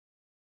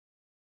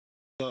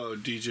Hello,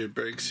 DJ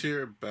Breaks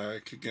here,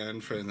 back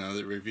again for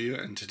another review,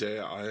 and today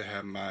I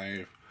have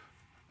my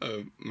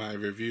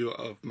review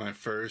of my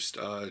first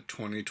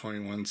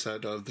 2021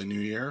 set of the new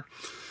year,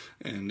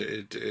 and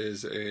it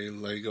is a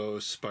Lego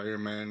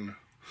Spider-Man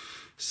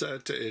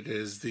set. It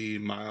is the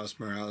Miles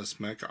Morales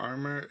Mech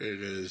Armor.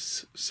 It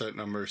is set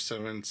number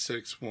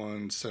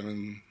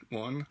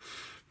 76171.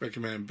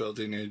 Recommended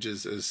building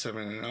ages is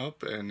 7 and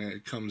up, and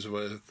it comes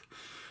with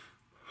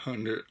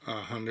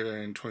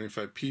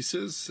 125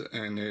 pieces,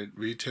 and it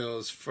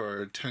retails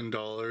for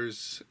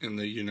 $10 in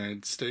the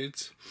United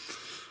States.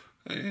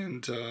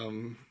 And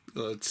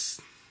let's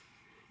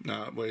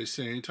not waste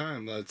any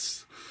time.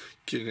 Let's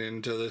get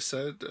into the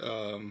set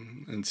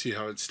and see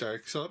how it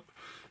stacks up,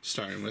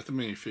 starting with the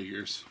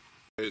minifigures.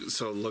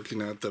 So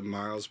looking at the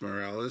Miles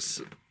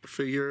Morales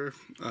figure,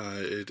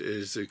 it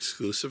is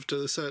exclusive to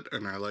the set,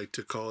 and I like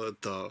to call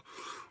it the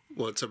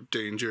What's Up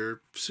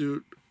Danger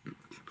suit,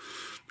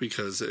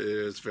 because it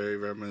is very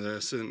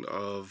reminiscent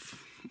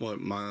of what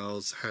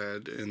Miles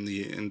had in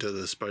the Into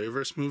the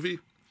Spider-Verse movie.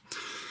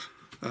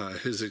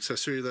 His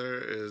accessory there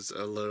is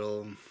a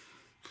little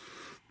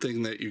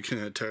thing that you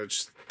can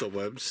attach the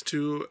webs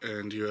to,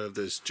 and you have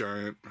this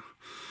giant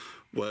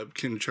web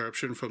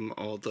contraption from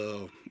all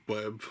the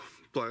web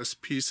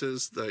blast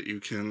pieces that you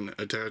can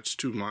attach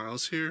to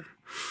Miles here,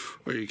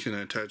 or you can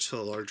attach to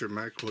the larger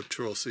mech, which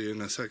we'll see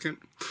in a second.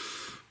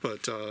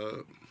 But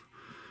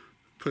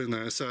putting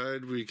that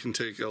aside, we can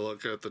take a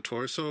look at the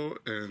torso,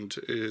 and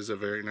it is a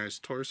very nice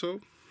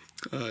torso.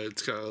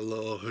 It's got a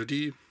little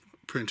hoodie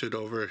printed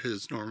over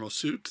his normal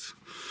suit.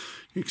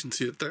 You can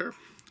see it there.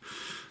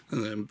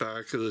 And then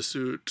back of the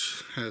suit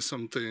has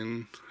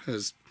the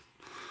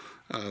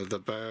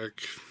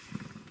back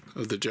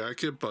of the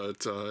jacket,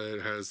 but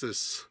it has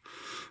this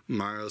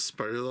Miles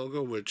Spider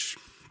logo, which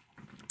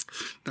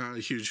not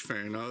a huge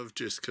fan of,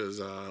 just because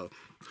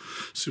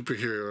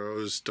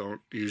superheroes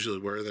don't usually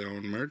wear their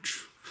own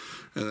merch.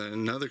 And then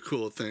another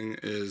cool thing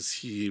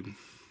is he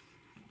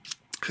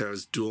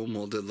has dual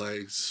molded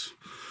legs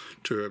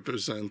to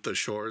represent the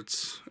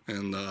shorts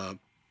and the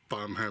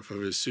bottom half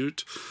of his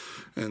suit,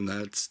 and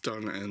that's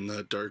done in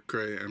the dark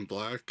gray and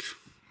black.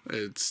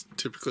 It's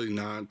typically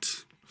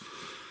not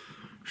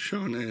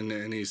shown in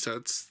any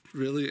sets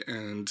really,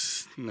 and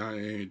not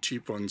any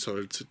cheap one, so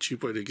it's a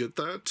cheap way to get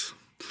that.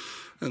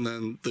 And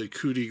then the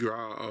coup de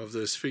grace of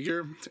this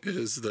figure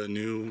is the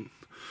new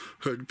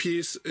hood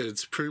piece.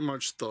 It's pretty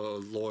much the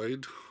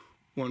Lloyd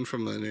one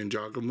from the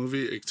Ninjago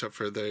movie, except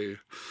for they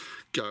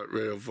got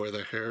rid of where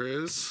the hair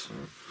is,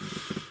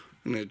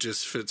 and it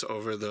just fits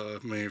over the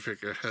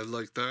minifigure head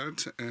like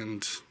that,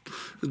 and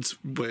it's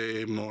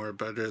way more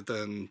better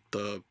than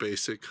the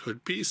basic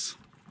hood piece.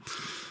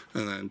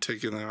 And then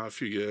taking that off,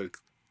 you get a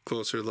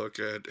closer look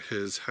at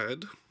his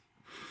head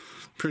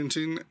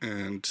printing,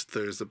 and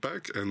there's the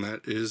back, and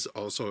that is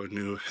also a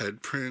new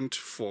head print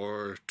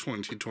for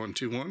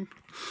 2021.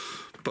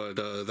 But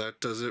that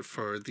does it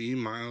for the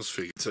Miles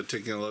figure. So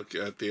taking a look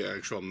at the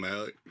actual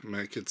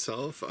mech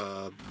itself,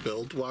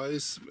 build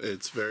wise,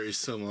 it's very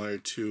similar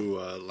to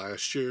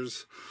last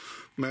year's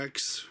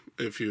mechs.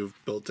 If you've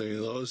built any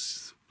of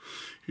those,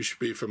 you should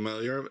be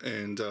familiar.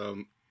 And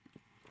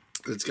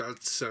it's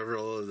got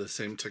several of the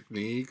same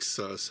techniques,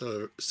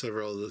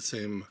 several of the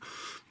same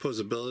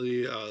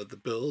posability. The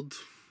build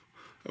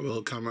I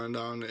will comment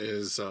on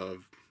is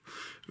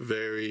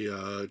very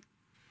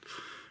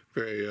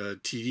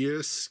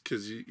tedious,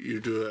 because you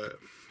do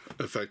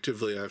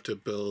effectively have to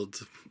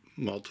build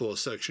multiple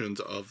sections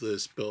of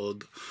this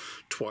build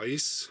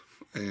twice,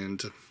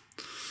 and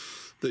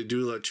they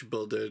do let you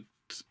build it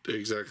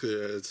exactly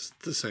as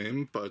the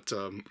same, but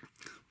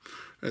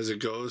as it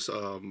goes,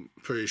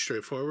 pretty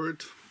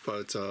straightforward.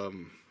 But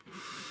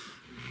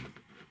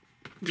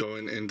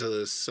going into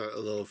this set a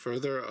little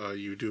further,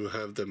 you do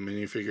have the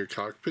minifigure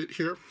cockpit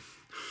here,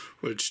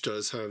 which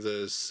does have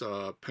this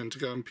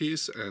pentagon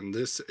piece, and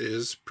this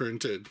is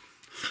printed,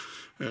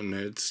 and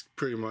it's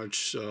pretty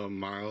much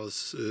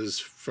Miles'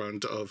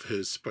 front of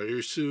his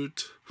spider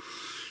suit,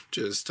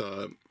 just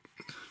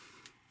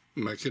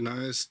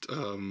mechanized.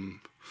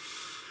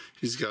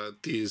 He's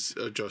got these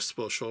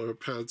adjustable shoulder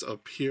pads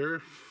up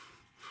here,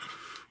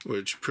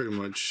 which pretty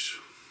much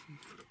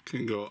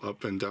can go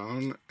up and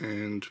down,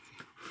 and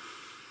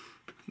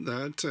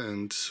that,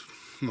 and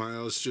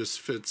Miles just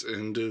fits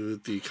into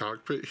the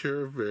cockpit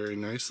here very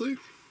nicely.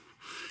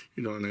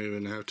 You don't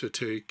even have to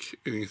take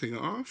anything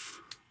off,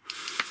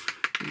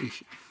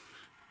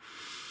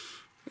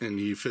 and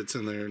he fits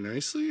in there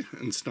nicely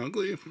and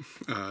snugly.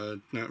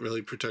 Not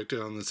really protected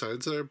on the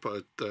sides there,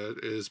 but that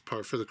is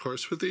par for the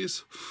course with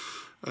these.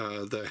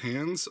 The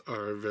hands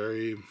are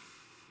very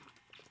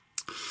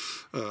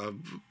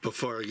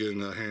before I get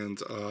into the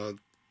hands,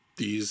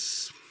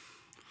 these,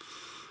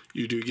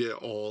 you do get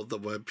all the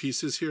web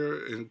pieces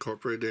here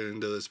incorporated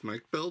into this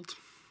mech build,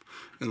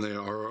 and they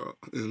are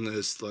in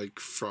this like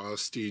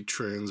frosty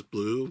trans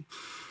blue.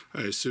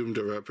 I assume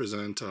to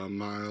represent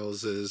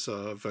Miles's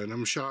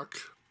Venom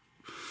Shock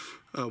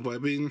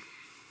webbing,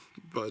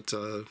 but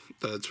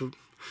that's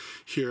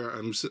here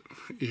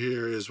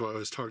is what I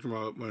was talking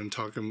about when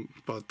talking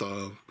about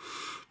the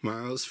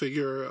Miles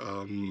figure.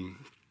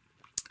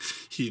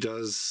 He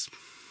does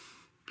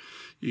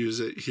use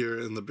it here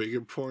in the bigger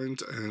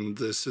point, and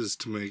this is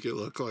to make it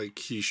look like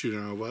he's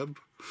shooting a web.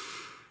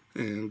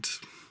 And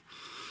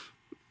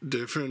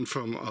different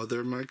from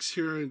other mechs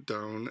here,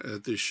 down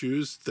at the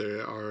shoes,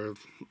 there are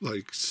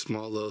like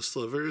small little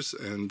slivers,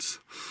 and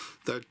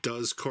that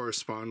does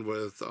correspond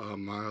with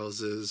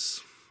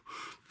Miles's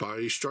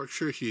body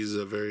structure. He's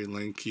a very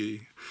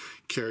lanky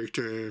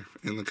character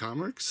in the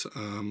comics.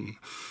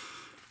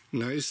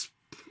 Nice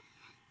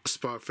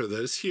spot for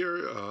this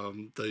here.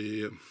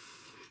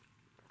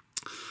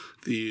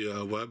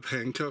 The web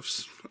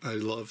handcuffs, I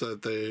love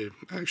that they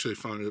actually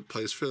found a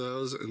place for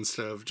those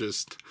instead of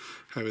just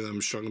having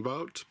them strung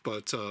about.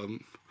 But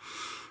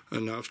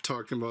enough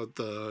talking about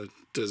the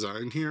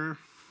design here.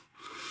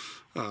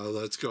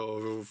 Let's go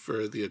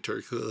over the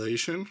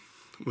articulation,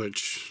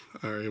 which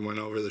I already went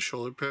over the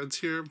shoulder pads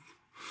here.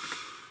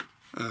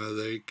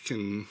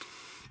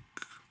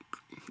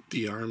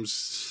 The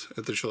arms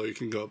at the shoulder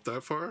can go up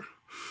that far.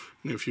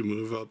 And if you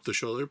move up the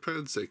shoulder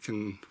pads, they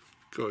can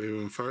go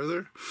even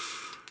farther.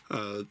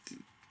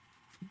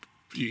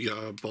 You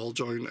got a ball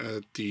joint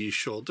at the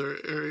shoulder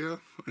area,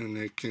 and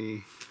it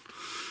can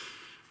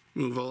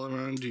move all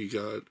around. You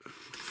got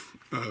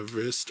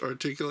wrist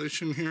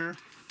articulation here,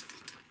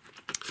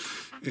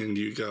 and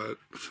you got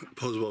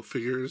opposable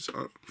fingers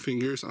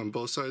on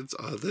both sides.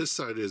 This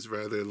side is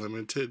rather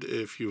limited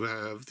if you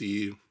have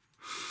the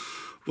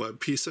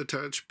web piece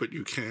attached, but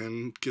you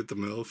can get the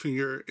middle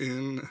finger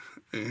in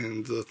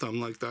and the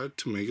thumb like that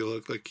to make it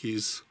look like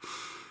he's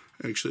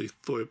actually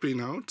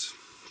flipping out,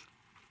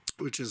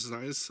 which is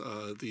nice.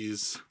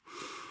 These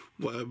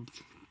web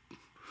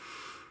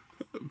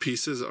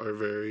pieces are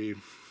very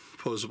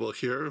posable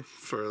here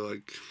for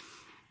like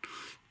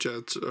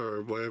jets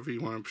or whatever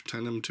you want to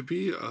pretend them to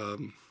be.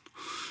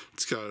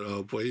 It's got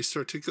a waist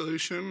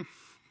articulation.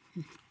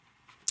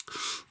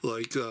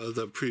 Like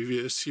the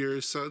previous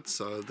year's sets,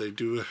 they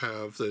do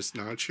have this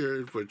notch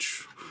here,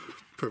 which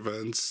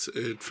prevents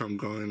it from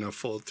going a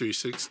full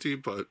 360,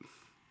 but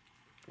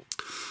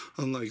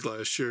unlike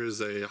last year's,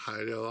 they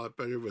hide it a lot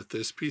better with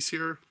this piece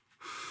here.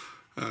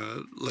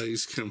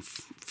 Legs can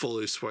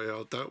fully sway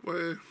out that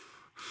way.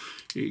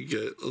 You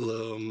get a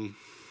little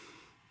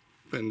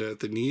bend at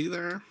the knee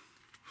there,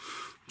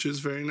 which is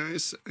very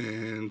nice,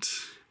 and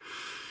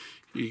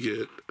you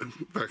get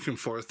back and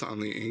forth on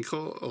the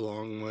ankle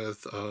along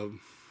with a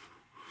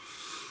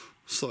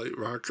slight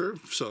rocker,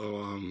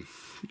 so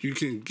you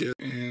can get,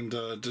 and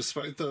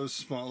despite those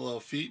small little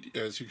feet,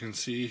 as you can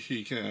see,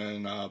 he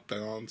can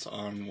balance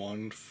on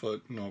one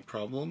foot no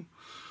problem.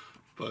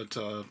 But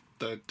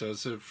that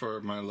does it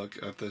for my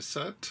look at this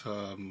set.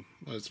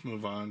 Let's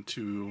move on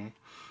to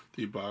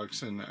the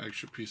box and the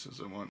extra pieces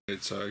I want.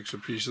 It's extra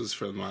pieces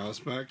for the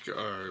Miles Mech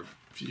are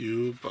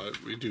few,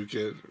 but we do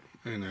get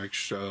an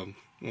extra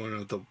one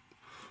of the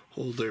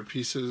holder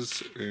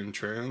pieces in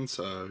trans,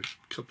 a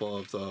couple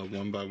of the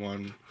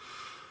 1x1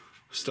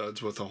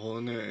 studs with a hole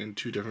in it in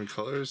 2 different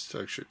colors,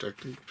 the extra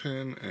technique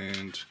pin,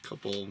 and a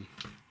couple of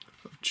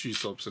cheese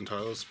slopes and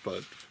tiles,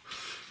 but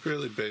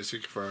really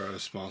basic for a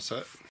small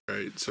set.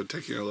 Alright, so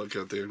taking a look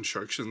at the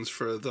instructions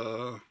for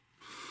the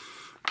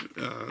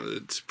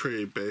it's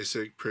pretty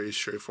basic, pretty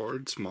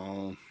straightforward,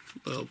 small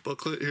little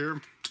booklet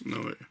here,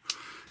 no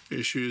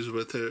issues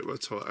with it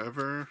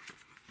whatsoever.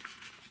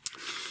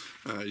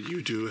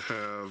 You do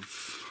have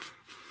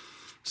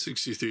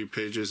 63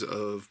 pages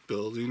of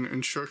building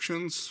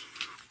instructions.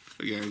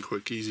 Again,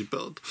 quick, easy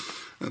build.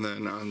 And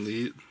then on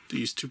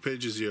these 2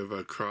 pages, you have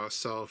a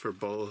cross-sell for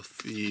both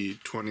the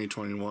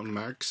 2021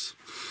 mechs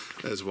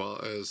as well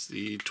as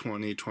the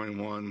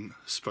 2021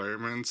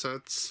 Spider-Man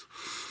sets,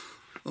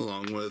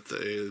 along with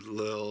a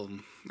little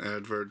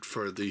advert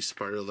for the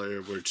Spider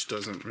Layer, which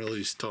doesn't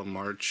release till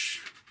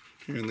March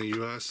here in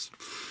the US.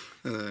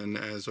 And then,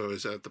 as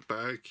always, at the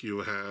back,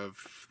 you have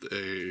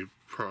a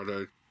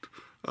product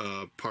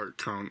part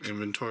count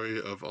inventory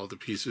of all the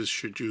pieces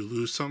should you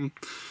lose some.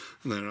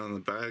 And then on the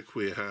back,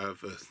 we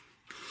have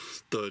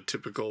the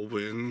typical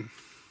win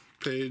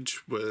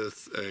page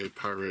with a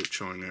pirate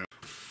showing it.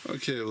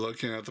 Okay,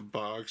 looking at the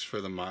box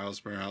for the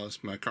Miles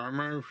Morales Mech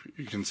Armor,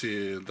 you can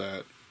see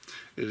that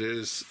it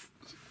is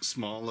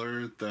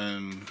smaller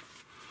than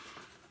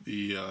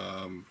the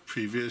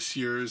previous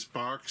year's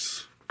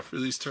box for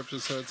these types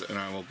of sets, and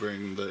I will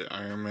bring the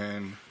Iron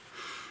Man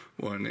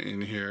one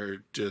in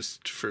here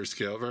just for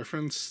scale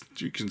reference.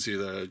 You can see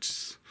that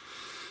it's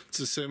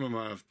the same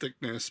amount of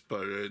thickness,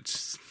 but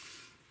it's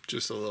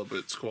just a little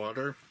bit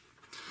squatter.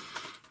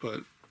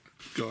 But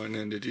going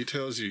into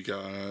details, you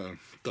got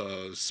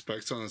the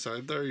specs on the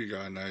side there. You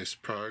got a nice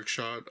product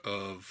shot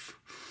of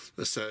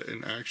the set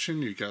in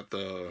action. You got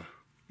the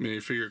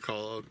minifigure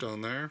call out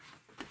down there.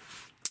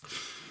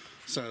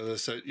 Side of the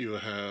set, you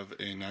have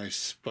a nice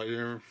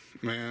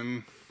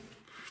Spider-Man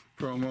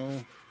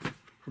promotional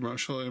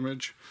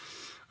image.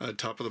 At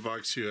top of the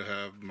box, you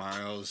have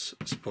Miles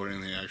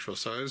supporting the actual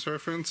size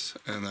reference,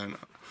 and then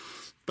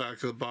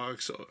back of the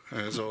box,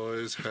 as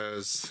always,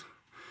 has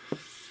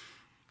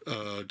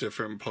a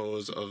different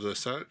pose of the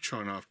set,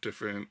 showing off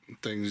different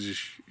things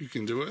you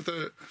can do with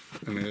it.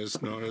 And it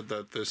is noted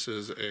that this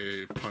is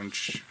a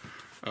punch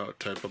out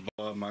type of.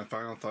 My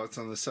final thoughts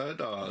on the set: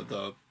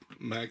 the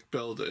mech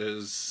build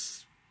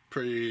is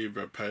pretty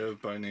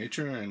repetitive by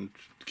nature and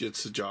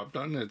gets the job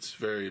done. It's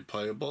very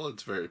playable.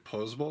 It's very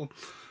posable.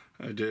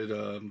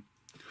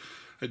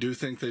 I do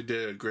think they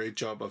did a great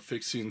job of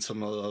fixing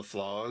some of the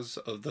flaws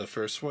of the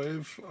first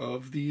wave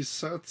of these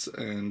sets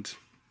and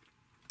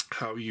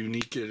how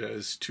unique it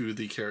is to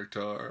the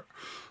character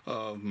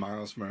of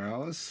Miles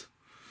Morales.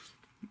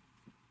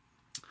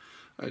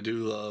 I do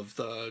love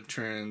the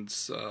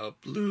trans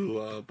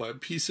blue web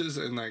pieces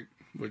and that,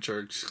 which are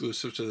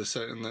exclusive to the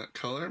set in that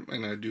color,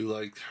 and I do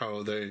like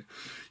how they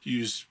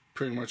use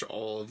pretty much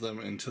all of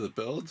them into the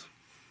build.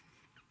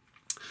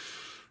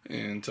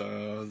 And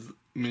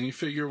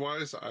minifigure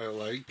wise, I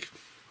like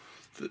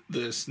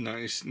this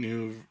nice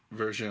new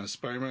version of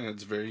Spider-Man.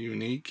 It's very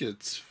unique.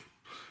 It's,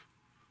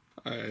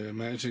 I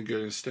imagine,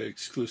 going to stay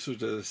exclusive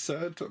to the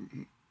set.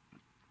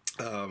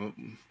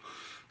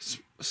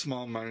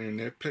 Small minor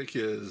nitpick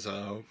is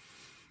the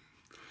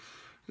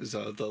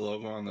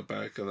logo on the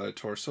back of that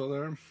torso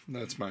there.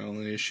 That's my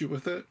only issue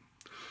with it.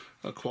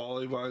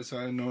 Quality wise,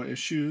 I have no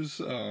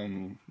issues.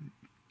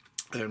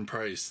 And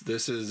price.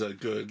 This is a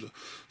good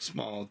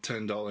small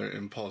 $10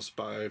 impulse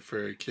buy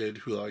for a kid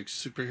who likes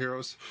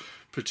superheroes,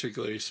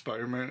 particularly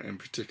Spider-Man and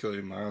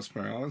particularly Miles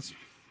Morales.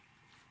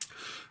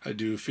 I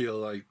do feel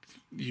like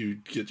you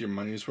get your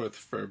money's worth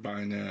for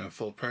buying it at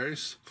full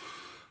price,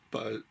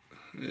 but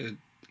it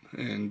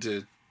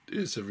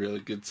is a really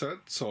good set.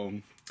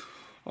 So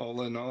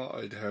all in all,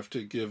 I'd have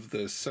to give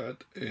this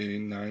set a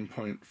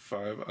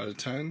 9.5 out of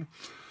 10,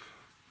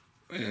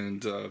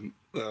 and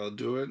that'll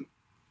do it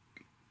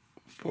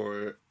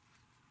for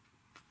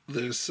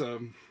this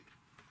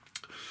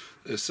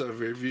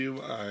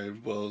review. I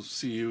will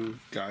see you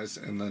guys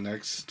in the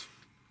next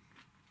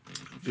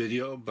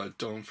video, but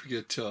don't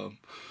forget to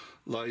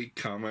like,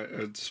 comment,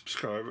 and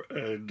subscribe,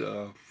 and